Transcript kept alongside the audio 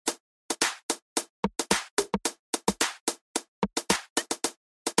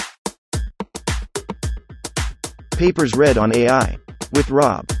Papers read on AI. With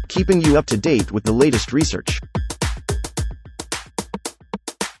Rob, keeping you up to date with the latest research.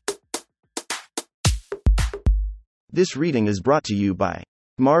 This reading is brought to you by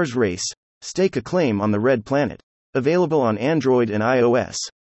Mars Race. Stake a claim on the Red Planet. Available on Android and iOS.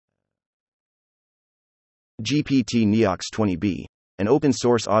 GPT-NEOX-20B, an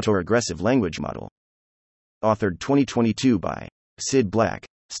open-source autoregressive language model. Authored 2022 by Sid Black,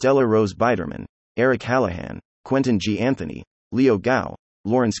 Stella Rose Biderman, Eric Hallahan, Quentin G. Anthony, Leo Gao,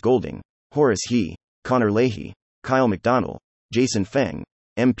 Lawrence Golding, Horace He, Connor Leahy, Kyle McDonnell, Jason Feng,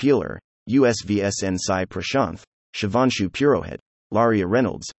 M. Peeler, USVSN Sai Prashanth, Shivanshu Purohit, Laria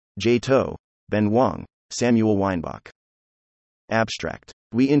Reynolds, Jay To, Ben Wang, Samuel Weinbach. Abstract.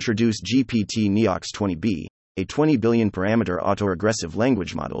 We introduce GPT-NEOX-20B, a 20 billion parameter autoregressive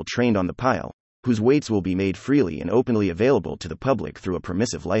language model trained on the pile, whose weights will be made freely and openly available to the public through a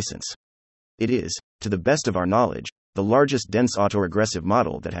permissive license. It is, to the best of our knowledge, the largest dense autoregressive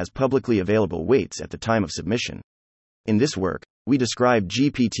model that has publicly available weights at the time of submission. In this work, we describe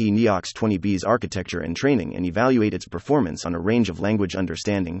GPT-NEOX-20B's architecture and training and evaluate its performance on a range of language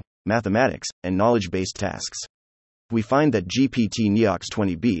understanding, mathematics, and knowledge-based tasks. We find that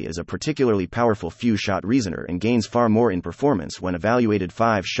GPT-NEOX-20B is a particularly powerful few-shot reasoner and gains far more in performance when evaluated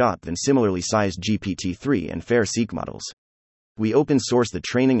 5-shot than similarly sized GPT-3 and FAIR-seq models. We open-source the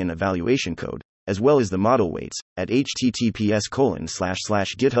training and evaluation code, as well as the model weights, at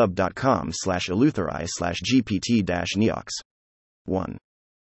https://github.com/eleutheri/gpt-neox. 1.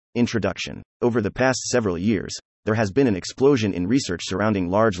 Introduction. Over the past several years, there has been an explosion in research surrounding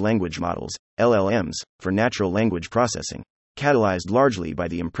large language models, LLMs, for natural language processing, catalyzed largely by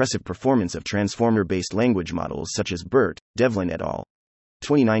the impressive performance of transformer-based language models such as BERT, Devlin et al.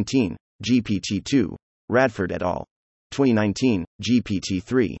 2019, GPT-2, Radford et al. 2019,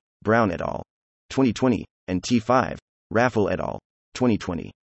 GPT-3, Brown et al. 2020, and T5, Raffel et al. 2020.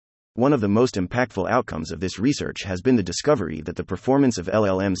 One of the most impactful outcomes of this research has been the discovery that the performance of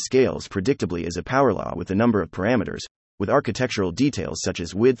LLMs scales predictably as a power law with the number of parameters, with architectural details such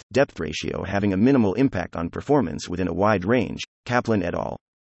as width-depth ratio having a minimal impact on performance within a wide range, Kaplan et al.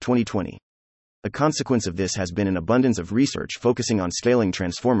 2020. A consequence of this has been an abundance of research focusing on scaling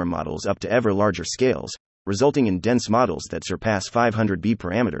transformer models up to ever larger scales, resulting in dense models that surpass 500B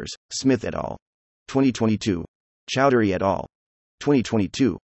parameters, Smith et al. 2022. Chowdhury et al.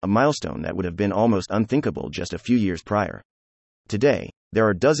 2022, a milestone that would have been almost unthinkable just a few years prior. Today, there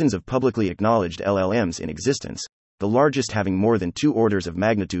are dozens of publicly acknowledged LLMs in existence, the largest having more than 2 orders of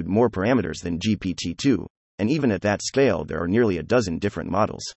magnitude more parameters than GPT-2, and even at that scale there are nearly a dozen different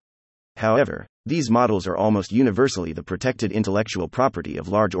models. However, these models are almost universally the protected intellectual property of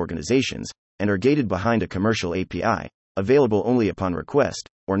large organizations, and are gated behind a commercial API, available only upon request,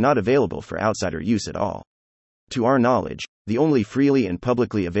 or not available for outsider use at all. To our knowledge, the only freely and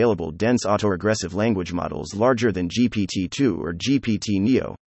publicly available dense autoregressive language models larger than GPT-2 or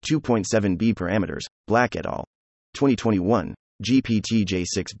GPT-Neo, 2.7B parameters, Black et al. 2021,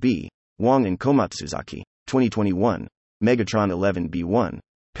 GPT-J6B, Wang and Komatsuzaki, 2021, Megatron 11B1,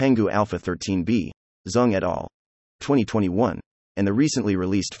 Pengu Alpha 13B, Zheng et al. 2021, and the recently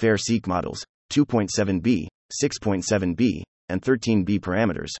released FAIR-seq models, 2.7B, 6.7B, and 13B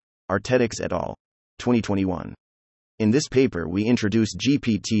parameters, Artetics et al. 2021. In this paper we introduce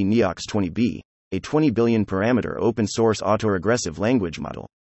GPT-NEOX-20B, a 20 billion parameter open-source autoregressive language model.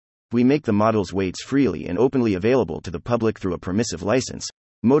 We make the model's weights freely and openly available to the public through a permissive license,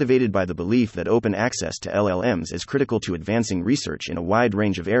 motivated by the belief that open access to LLMs is critical to advancing research in a wide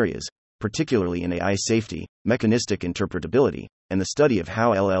range of areas, particularly in AI safety, mechanistic interpretability, and the study of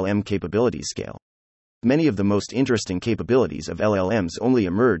how LLM capabilities scale. Many of the most interesting capabilities of LLMs only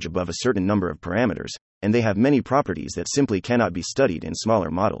emerge above a certain number of parameters, and they have many properties that simply cannot be studied in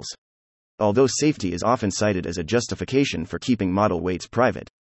smaller models. Although safety is often cited as a justification for keeping model weights private,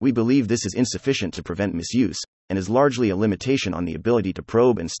 we believe this is insufficient to prevent misuse, and is largely a limitation on the ability to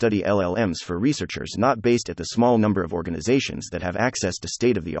probe and study LLMs for researchers not based at the small number of organizations that have access to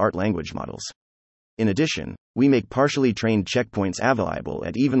state-of-the-art language models. In addition, we make partially trained checkpoints available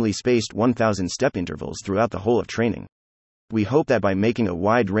at evenly spaced 1,000 step intervals throughout the whole of training. We hope that by making a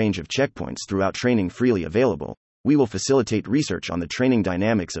wide range of checkpoints throughout training freely available, we will facilitate research on the training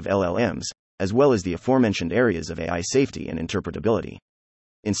dynamics of LLMs, as well as the aforementioned areas of AI safety and interpretability.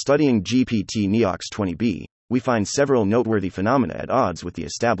 In studying GPT-NEOX-20B, we find several noteworthy phenomena at odds with the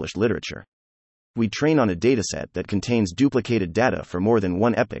established literature. We train on a dataset that contains duplicated data for more than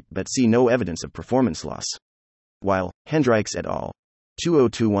one epoch but see no evidence of performance loss. While Hendrikes et al.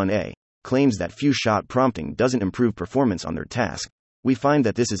 2021a claims that few-shot prompting doesn't improve performance on their task, we find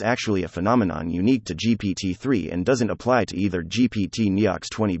that this is actually a phenomenon unique to GPT-3 and doesn't apply to either GPT-NEOX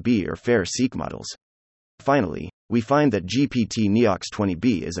 20B or FAIR-seq models. Finally, we find that GPT-NEOX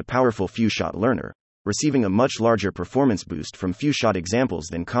 20B is a powerful few-shot learner, receiving a much larger performance boost from few-shot examples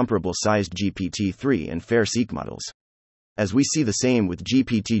than comparable-sized GPT-3 and FAIR-seq models. As we see the same with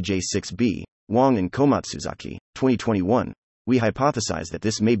GPT-J6B, Wang and Komatsuzaki, 2021, we hypothesize that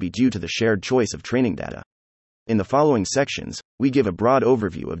this may be due to the shared choice of training data. In the following sections, we give a broad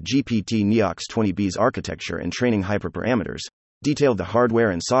overview of GPT-NEOX 20B's architecture and training hyperparameters, detail the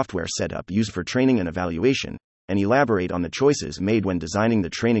hardware and software setup used for training and evaluation, and elaborate on the choices made when designing the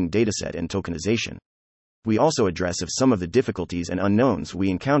training dataset and tokenization. We also address some of the difficulties and unknowns we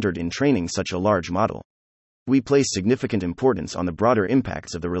encountered in training such a large model. We place significant importance on the broader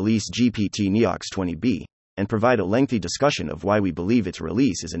impacts of the release GPT-NEOX 20B, and provide a lengthy discussion of why we believe its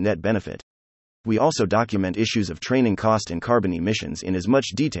release is a net benefit. We also document issues of training cost and carbon emissions in as much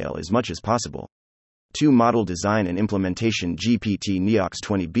detail as possible. 2. Model design and implementation. GPT-NEOX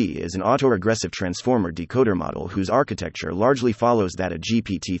 20B is an autoregressive transformer decoder model whose architecture largely follows that of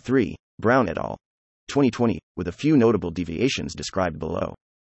GPT-3, Brown et al. 2020, with a few notable deviations described below.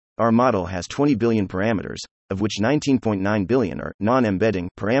 Our model has 20 billion parameters, of which 19.9 billion are non-embedding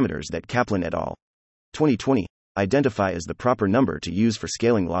parameters that Kaplan et al. 2020 identify as the proper number to use for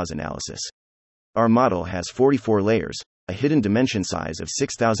scaling laws analysis. Our model has 44 layers, a hidden dimension size of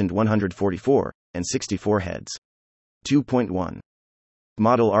 6,144, and 64 heads. 2.1.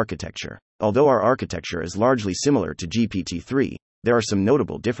 Model architecture. Although our architecture is largely similar to GPT-3, there are some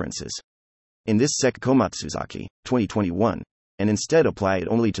notable differences. In this sec Komatsuzaki, 2021, and instead apply it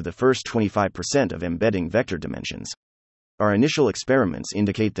only to the first 25% of embedding vector dimensions. Our initial experiments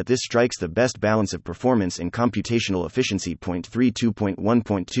indicate that this strikes the best balance of performance and computational efficiency.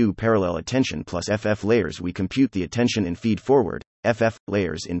 2.1.2 Parallel attention plus FF layers. We compute the attention and feed forward FF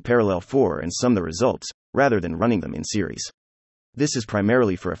layers in parallel for and sum the results, rather than running them in series. This is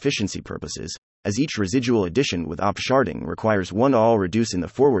primarily for efficiency purposes, as each residual addition with op sharding requires one all reduce in the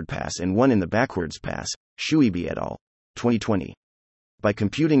forward pass and one in the backwards pass. Shuibi et al. 2020. By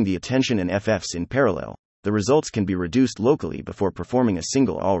computing the attention and FFs in parallel, the results can be reduced locally before performing a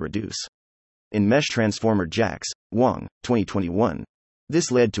single all reduce. In Mesh Transformer JAX, Wang, 2021, this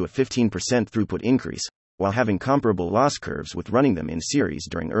led to a 15% throughput increase, while having comparable loss curves with running them in series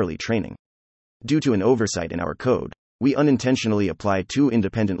during early training. Due to an oversight in our code, we unintentionally apply 2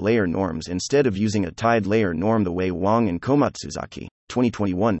 independent layer norms instead of using a tied layer norm the way Wang and Komatsuzaki,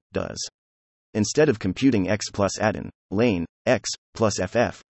 2021, does. Instead of computing x plus addon, lane, x, plus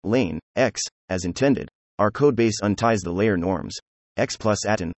ff, lane, x, as intended, our codebase unties the layer norms, x plus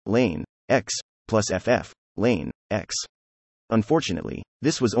addon, lane, x, plus ff, lane, x. Unfortunately,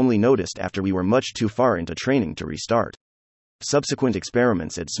 this was only noticed after we were much too far into training to restart. Subsequent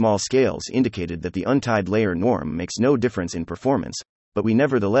experiments at small scales indicated that the untied layer norm makes no difference in performance, but we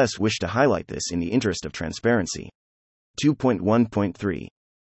nevertheless wish to highlight this in the interest of transparency. 2.1.3.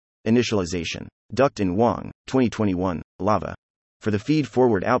 Initialization. Duct in Wang, 2021, Lava. For the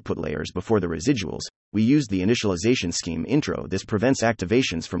feed-forward output layers before the residuals, we used the initialization scheme intro. This prevents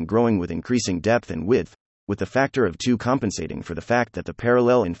activations from growing with increasing depth and width, with the factor of 2 compensating for the fact that the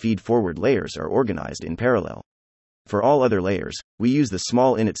parallel and feed-forward layers are organized in parallel. For all other layers, we use the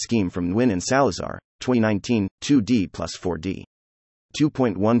small init scheme from Nguyen and Salazar, 2019, 2D plus 4D.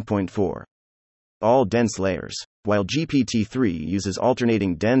 2.1.4. All dense layers. While GPT-3 uses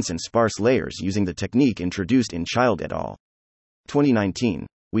alternating dense and sparse layers using the technique introduced in Child et al. 2019,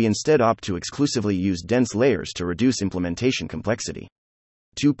 we instead opt to exclusively use dense layers to reduce implementation complexity.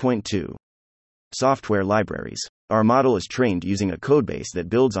 2.2. Software libraries. Our model is trained using a codebase that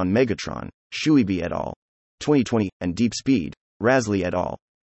builds on Megatron, Shuibi et al. 2020, and DeepSpeed, Rasley et al.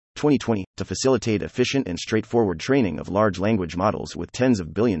 2020, to facilitate efficient and straightforward training of large language models with tens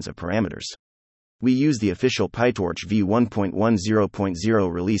of billions of parameters. We use the official PyTorch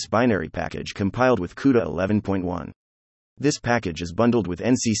v1.10.0 release binary package compiled with CUDA 11.1. This package is bundled with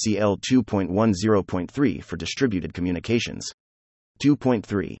NCCL 2.10.3 for distributed communications.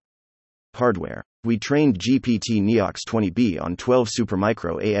 2.3. Hardware. We trained GPT-NEOX 20B on 12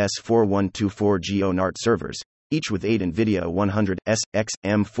 Supermicro AS4124G NART servers, each with 8 NVIDIA 100S X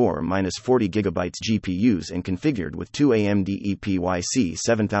M4-40 GB GPUs and configured with 2 AMD EPYC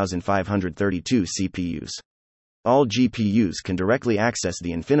 7532 CPUs. All GPUs can directly access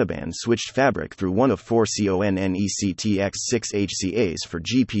the InfiniBand switched fabric through one of 4 CONNECTX6 HCAs for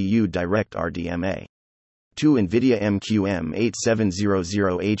GPU Direct RDMA. 2 NVIDIA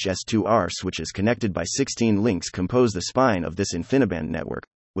MQM8700HS2R switches connected by 16 links compose the spine of this InfiniBand network,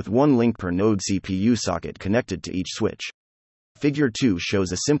 with 1 link per node CPU socket connected to each switch. Figure 2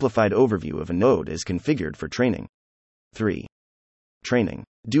 shows a simplified overview of a node as configured for training. 3. Training.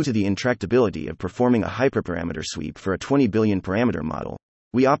 Due to the intractability of performing a hyperparameter sweep for a 20 billion parameter model,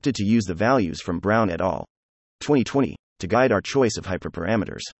 we opted to use the values from Brown et al. 2020 to guide our choice of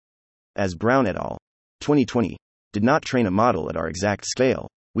hyperparameters. As Brown et al. 2020 did not train a model at our exact scale,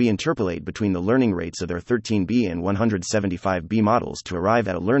 we interpolate between the learning rates of their 13B and 175B models to arrive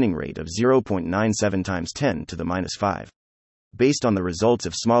at a learning rate of 0.97 times 10 to the minus 5. Based on the results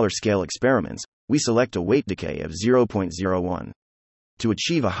of smaller scale experiments, we select a weight decay of 0.01. To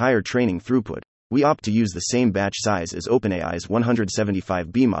achieve a higher training throughput, we opt to use the same batch size as OpenAI's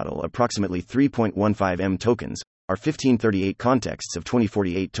 175B model, approximately 3.15 M tokens, our 1538 contexts of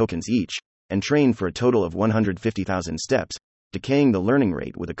 2048 tokens each, and train for a total of 150,000 steps, decaying the learning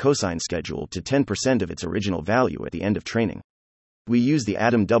rate with a cosine schedule to 10% of its original value at the end of training. We use the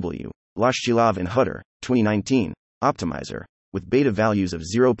Adam W., Lashchilov and Hutter, 2019, optimizer, with beta values of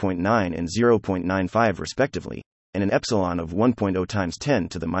 0.9 and 0.95 respectively, and an epsilon of 1.0 times 10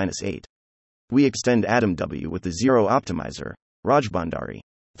 to the minus 8. We extend Adam W. with the zero optimizer, Rajbandari,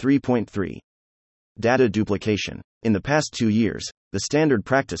 3.3. Data duplication. In the past 2 years, the standard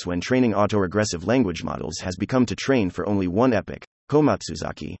practice when training autoregressive language models has become to train for only one epoch,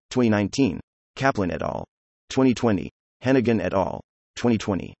 Komatsuzaki, 2019, Kaplan et al., 2020, Hennigan et al.,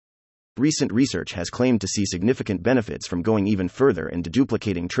 2020. Recent research has claimed to see significant benefits from going even further and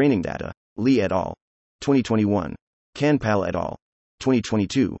deduplicating training data, Lee et al., 2021, Kanpal et al.,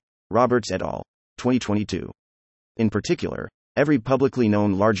 2022, Roberts et al., 2022. In particular, every publicly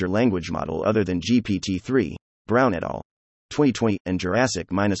known larger language model other than GPT-3, Brown et al., 2020, and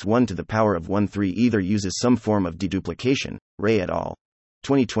Jurassic-1 to the power of 1.3 either uses some form of deduplication, Ray et al.,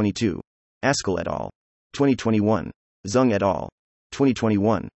 2022, Askell et al., 2021, Zung et al.,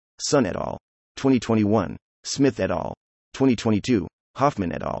 2021, Sun et al., 2021, Smith et al., 2022,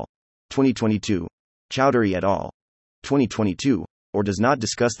 Hoffman et al., 2022, Chowdhury et al., 2022, or does not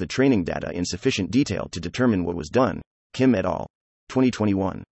discuss the training data in sufficient detail to determine what was done, Kim et al.,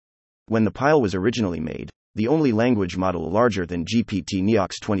 2021. When the pile was originally made, the only language model larger than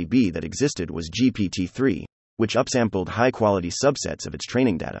GPT-NeoX-20B that existed was GPT-3, which upsampled high-quality subsets of its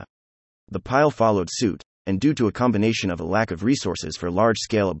training data. The pile followed suit, and due to a combination of a lack of resources for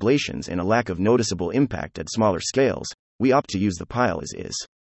large-scale ablations and a lack of noticeable impact at smaller scales, we opt to use the pile as is.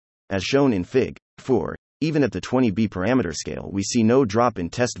 As shown in Fig. 4, even at the 20B parameter scale, we see no drop in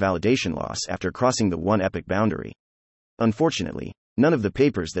test validation loss after crossing the 1 epoch boundary. Unfortunately, none of the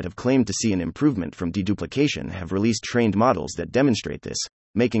papers that have claimed to see an improvement from deduplication have released trained models that demonstrate this,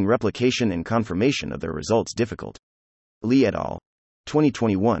 making replication and confirmation of their results difficult. Lee et al.,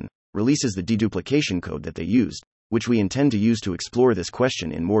 2021, releases the deduplication code that they used, which we intend to use to explore this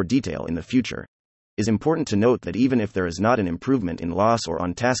question in more detail in the future. It is important to note that even if there is not an improvement in loss or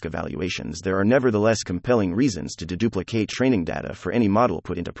on-task evaluations, there are nevertheless compelling reasons to deduplicate training data for any model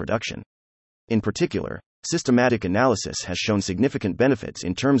put into production. In particular, systematic analysis has shown significant benefits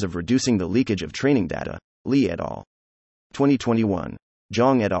in terms of reducing the leakage of training data, Lee et al., 2021,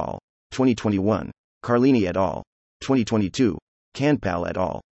 Zhang et al., 2021, Carlini et al., 2022, Kanpal et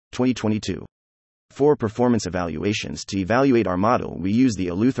al., 2022. For performance evaluations to evaluate our model, we use the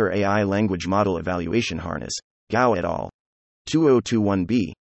Eleuther AI Language Model Evaluation Harness, Gao et al.,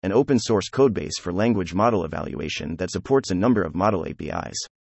 2021b, an open-source codebase for language model evaluation that supports a number of model APIs.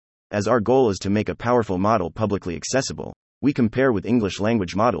 As our goal is to make a powerful model publicly accessible, we compare with English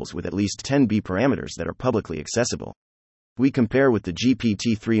language models with at least 10B parameters that are publicly accessible. We compare with the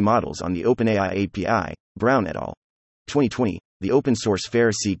GPT-3 models on the OpenAI API, Brown et al., 2020, the open-source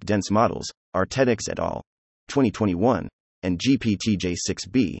FAIR-seq dense models, Artedix et al., 2021, and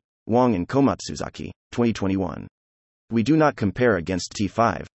GPT-J6B, Wang and Komatsuzaki, 2021. We do not compare against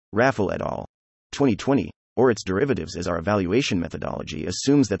T5, Raffel et al., 2020, or its derivatives, as our evaluation methodology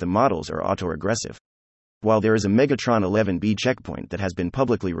assumes that the models are autoregressive. While there is a Megatron 11b checkpoint that has been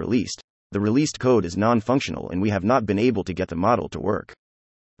publicly released, the released code is non-functional and we have not been able to get the model to work.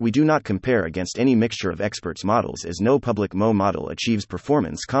 We do not compare against any mixture of experts models, as no public MO model achieves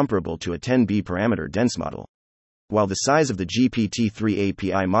performance comparable to a 10B parameter dense model. While the size of the GPT-3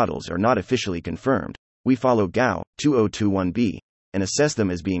 API models are not officially confirmed, we follow Gao, 2021b, and assess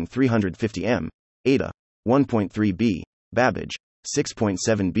them as being 350M, Ada, 1.3b, Babbage,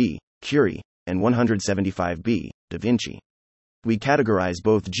 6.7b, Curie, and 175b, Da Vinci. We categorize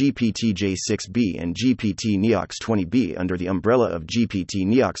both GPT-J6B and GPT-NeoX-20B under the umbrella of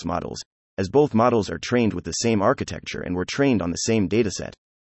GPT-NeoX models, as both models are trained with the same architecture and were trained on the same dataset.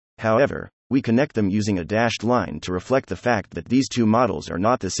 However, We connect them using a dashed line to reflect the fact that these two models are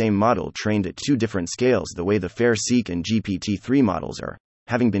not the same model trained at two different scales the way the FAIR-seq and GPT-3 models are,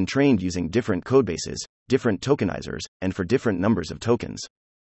 having been trained using different codebases, different tokenizers, and for different numbers of tokens.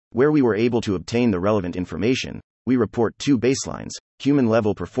 Where we were able to obtain the relevant information, we report two baselines,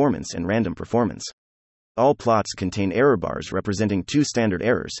 human-level performance and random performance. All plots contain error bars representing two standard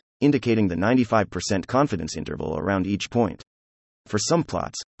errors, indicating the 95% confidence interval around each point. For some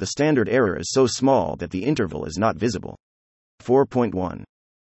plots, the standard error is so small that the interval is not visible. 4.1.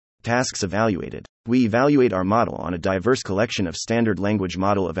 Tasks evaluated. We evaluate our model on a diverse collection of standard language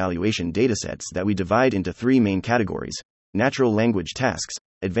model evaluation datasets that we divide into three main categories: natural language tasks,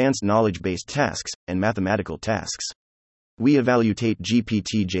 advanced knowledge-based tasks, and mathematical tasks. We evaluate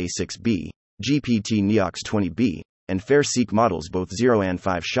GPT-J6b, GPT-NEOX-20b, and FAIR-seq models both 0 and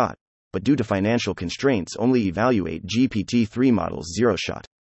 5-shot, but due to financial constraints only evaluate GPT-3 models 0-shot.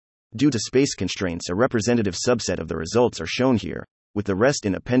 Due to space constraints, a representative subset of the results are shown here, with the rest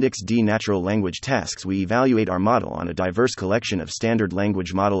in Appendix D. Natural language tasks. We evaluate our model on a diverse collection of standard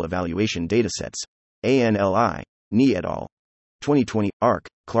language model evaluation datasets. ANLI, Ni et al. 2020, ARC,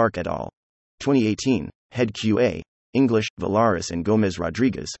 Clark et al. 2018, Head QA, English, Valaris and Gomez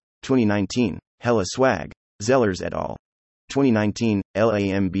Rodriguez. 2019, Hella Swag, Zellers et al. 2019,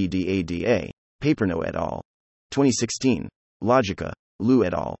 LAMBDADA, Paperno et al. 2016, Logica, Liu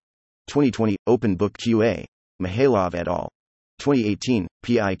et al. 2020, Open Book QA, Mihailov et al. 2018,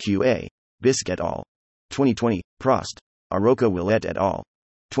 PIQA, Bisk et al. 2020, Prost, Aroca Willett et al.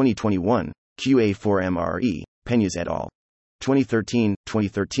 2021, QA4MRE, Peñas et al. 2013,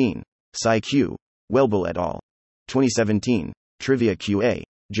 SciQ, Welbel et al. 2017, Trivia QA,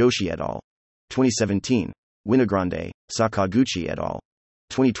 Joshi et al. 2017, Winogrande, Sakaguchi et al.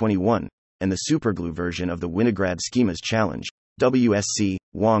 2021, and the superglue version of the Winograd Schemas Challenge, WSC,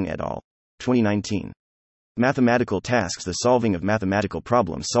 Wang et al. 2019. Mathematical tasks. The solving of mathematical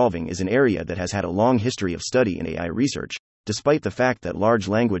problem solving is an area that has had a long history of study in AI research, despite the fact that large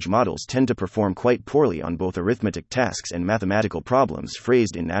language models tend to perform quite poorly on both arithmetic tasks and mathematical problems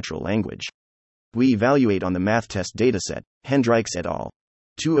phrased in natural language. We evaluate on the MathTest dataset, Hendrikes et al.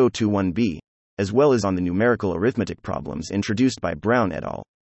 2021b, as well as on the numerical arithmetic problems introduced by Brown et al.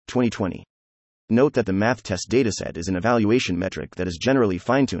 2020. Note that the MathTest dataset is an evaluation metric that is generally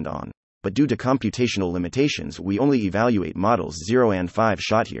fine-tuned on, but due to computational limitations we only evaluate models 0 and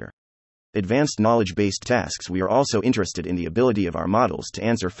 5-shot here. Advanced knowledge-based tasks. We are also interested in the ability of our models to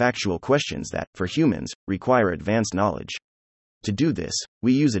answer factual questions that, for humans, require advanced knowledge. To do this,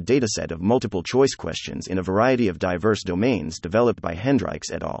 we use a dataset of multiple-choice questions in a variety of diverse domains developed by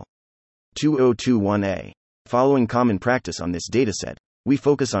Hendrikes et al. 2021a. Following common practice on this dataset, we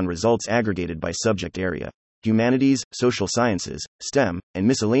focus on results aggregated by subject area. Humanities, social sciences, STEM, and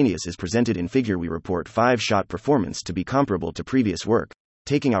miscellaneous is presented in figure. We report 5-shot performance to be comparable to previous work,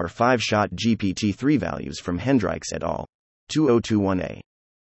 taking our 5-shot GPT-3 values from Hendrikes et al. 2021a.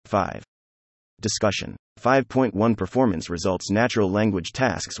 5. Discussion. 5.1 Performance results. Natural language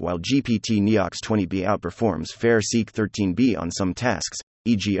tasks. While GPT-NEOX-20b outperforms FAIR-seq 13b on some tasks,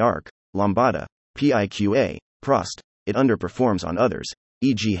 e.g. ARC, Lambda, PIQA, Prost, it underperforms on others,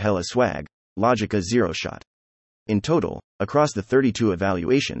 e.g. Hella Swag, Logica 0-shot. In total, across the 32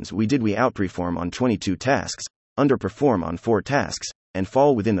 evaluations we did, we outperform on 22 tasks, underperform on 4 tasks, and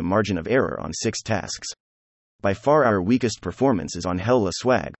fall within the margin of error on 6 tasks. By far our weakest performance is on Hella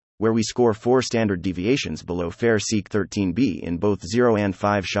Swag, where we score 4 standard deviations below FAIR-seq 13b in both 0 and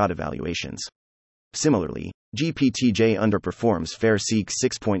 5-shot evaluations. Similarly, GPT-J underperforms FAIR-seq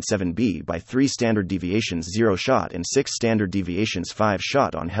 6.7b by 3 standard deviations 0-shot and 6 standard deviations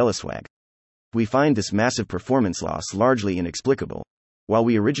 5-shot on HellaSwag. We find this massive performance loss largely inexplicable. While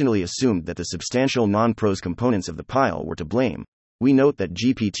we originally assumed that the substantial non-prose components of the pile were to blame, we note that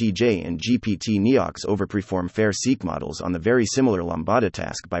GPT-J and GPT-NEOX overperform FAIR-seq models on the very similar Lambda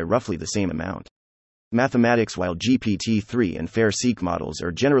task by roughly the same amount. Mathematics. While GPT-3 and FAIR-seq models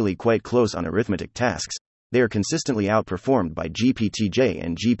are generally quite close on arithmetic tasks, they are consistently outperformed by GPT-J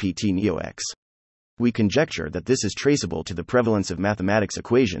and GPT-NEOX. We conjecture that this is traceable to the prevalence of mathematics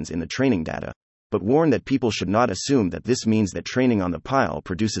equations in the training data, but warn that people should not assume that this means that training on the pile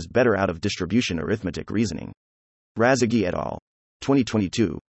produces better out-of-distribution arithmetic reasoning. Razagi et al.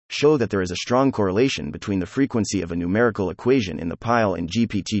 2022 show that there is a strong correlation between the frequency of a numerical equation in the pile and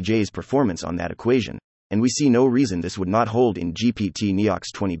GPT-J's performance on that equation, and we see no reason this would not hold in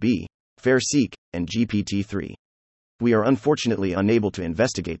GPT-NEOX-20b, FAIR-seq, and GPT-3. We are unfortunately unable to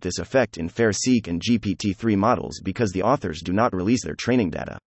investigate this effect in FAIR-seq and GPT-3 models because the authors do not release their training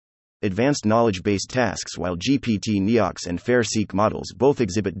data. advanced knowledge-based tasks. While GPT-NEOX and FAIR-seq models both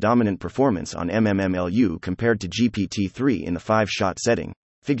exhibit dominant performance on MMMLU compared to GPT-3 in the 5-shot setting,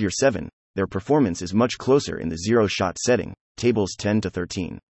 Figure 7, their performance is much closer in the 0-shot setting, tables 10 to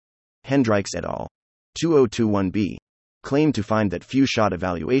 13. Hendrikes et al. 2021b claim to find that few-shot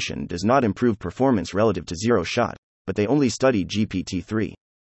evaluation does not improve performance relative to 0-shot, but they only study GPT-3.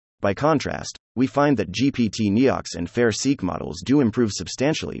 By contrast, we find that GPT-NEOX and FAIR-seq models do improve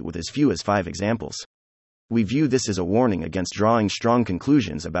substantially with as few as 5 examples. We view this as a warning against drawing strong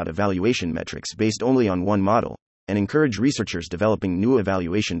conclusions about evaluation metrics based only on one model, and encourage researchers developing new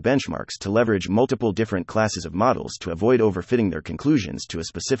evaluation benchmarks to leverage multiple different classes of models to avoid overfitting their conclusions to a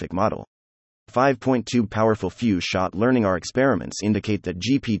specific model. 5.2 Powerful few-shot learning. Our experiments indicate that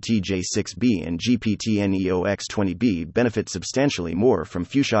GPT-J6b and GPT-NEOX20b benefit substantially more from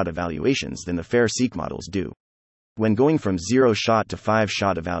few-shot evaluations than the FAIR-seq models do. When going from 0-shot to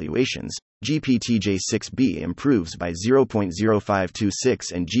 5-shot evaluations, GPT-J6b improves by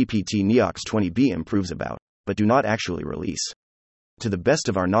 0.0526 and GPT-NEOX20b improves about, but do not actually release. To the best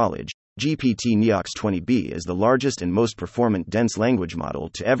of our knowledge, GPT-NEOX20b is the largest and most performant dense language model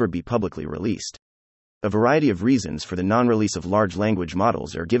to ever be publicly released. A variety of reasons for the non-release of large language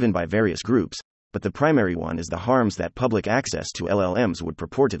models are given by various groups, but the primary one is the harms that public access to LLMs would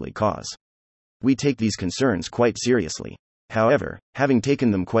purportedly cause. We take these concerns quite seriously. However, having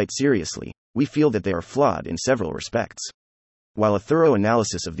taken them quite seriously, we feel that they are flawed in several respects. While a thorough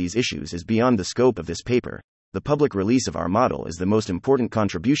analysis of these issues is beyond the scope of this paper, the public release of our model is the most important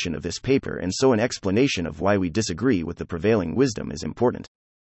contribution of this paper, and so an explanation of why we disagree with the prevailing wisdom is important.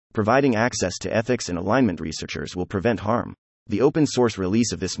 Providing access to ethics and alignment researchers will prevent harm. The open source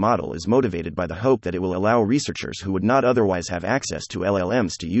release of this model is motivated by the hope that it will allow researchers who would not otherwise have access to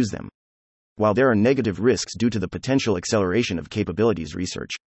LLMs to use them. While there are negative risks due to the potential acceleration of capabilities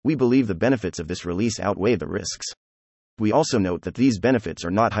research, we believe the benefits of this release outweigh the risks. We also note that these benefits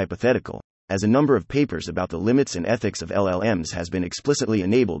are not hypothetical, as a number of papers about the limits and ethics of LLMs has been explicitly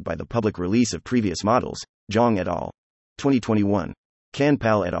enabled by the public release of previous models. Zhang et al. 2021.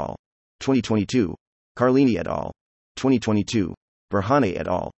 Kanpal et al. 2022. Carlini et al. 2022. Berhane et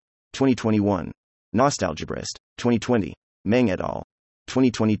al. 2021. Nostalgiabrist. 2020. Meng et al.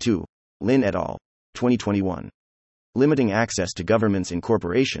 2022. Lin et al. 2021. Limiting access to governments and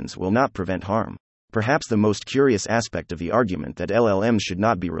corporations will not prevent harm. Perhaps the most curious aspect of the argument that LLMs should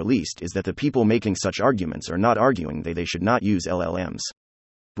not be released is that the people making such arguments are not arguing they should not use LLMs.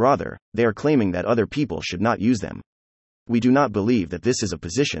 Rather, they are claiming that other people should not use them. We do not believe that this is a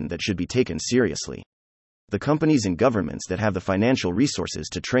position that should be taken seriously. The companies and governments that have the financial resources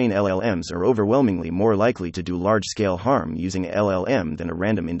to train LLMs are overwhelmingly more likely to do large-scale harm using a LLM than a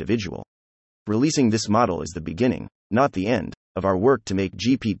random individual. Releasing this model is the beginning, not the end, of our work to make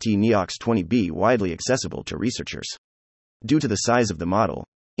GPT-NEOX20b widely accessible to researchers. Due to the size of the model,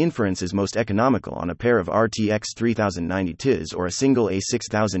 inference is most economical on a pair of RTX 3090 Tis or a single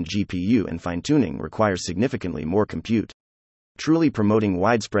A6000 GPU, and fine-tuning requires significantly more compute. Truly promoting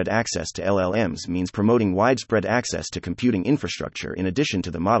widespread access to LLMs means promoting widespread access to computing infrastructure in addition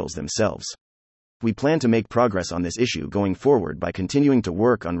to the models themselves. We plan to make progress on this issue going forward by continuing to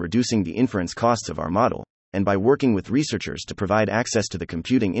work on reducing the inference costs of our model, and by working with researchers to provide access to the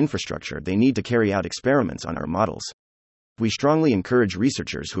computing infrastructure they need to carry out experiments on our models. We strongly encourage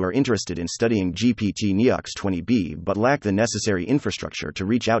researchers who are interested in studying GPT-NEOX20b but lack the necessary infrastructure to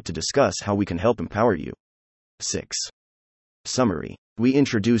reach out to discuss how we can help empower you. 6. Summary. We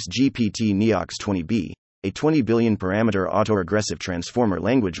introduce GPT-NEOX20b, a 20 billion parameter autoregressive transformer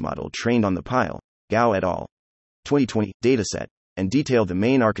language model trained on the Pile, Gao et al. 2020 dataset, and detail the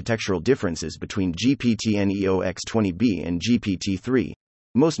main architectural differences between GPT-NEOX20b and GPT-3,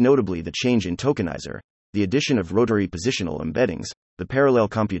 most notably the change in tokenizer, the addition of rotary positional embeddings, the parallel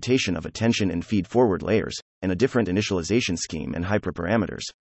computation of attention and feed-forward layers, and a different initialization scheme and hyperparameters.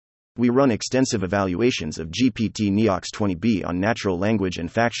 We run extensive evaluations of GPT-NEOX20b on natural language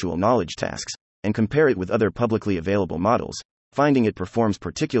and factual knowledge tasks, and compare it with other publicly available models, finding it performs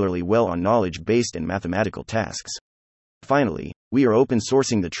particularly well on knowledge-based and mathematical tasks. Finally, we are open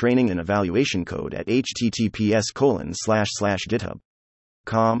sourcing the training and evaluation code at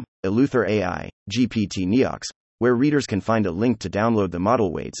https://github.com, Eleuther AI, GPT-NEOX, where readers can find a link to download the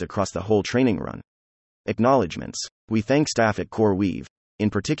model weights across the whole training run. Acknowledgements. We thank staff at CoreWeave, in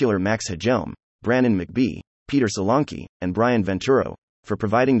particular Max Hajelm, Brannon McBee, Peter Solanki, and Brian Venturo, for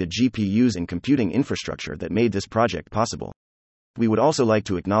providing the GPUs and computing infrastructure that made this project possible. We would also like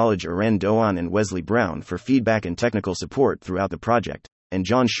to acknowledge Aren Doan and Wesley Brown for feedback and technical support throughout the project, and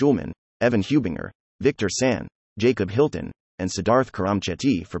John Schulman, Evan Hubinger, Victor San, Jacob Hilton, and Siddharth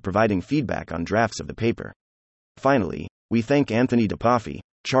Karamchetty for providing feedback on drafts of the paper. Finally, we thank Anthony DePafi,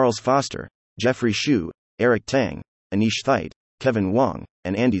 Charles Foster, Jeffrey Xu, Eric Tang, Anish Thait, Kevin Wang,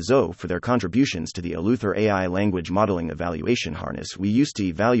 and Andy Zhou for their contributions to the Eleuther AI language modeling evaluation harness we used to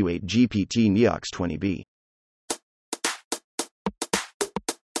evaluate GPT-NEOX 20b.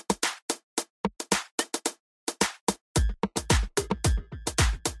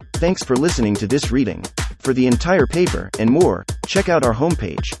 Thanks for listening to this reading. For the entire paper and more, check out our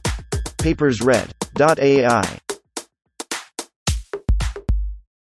homepage, papersread.ai.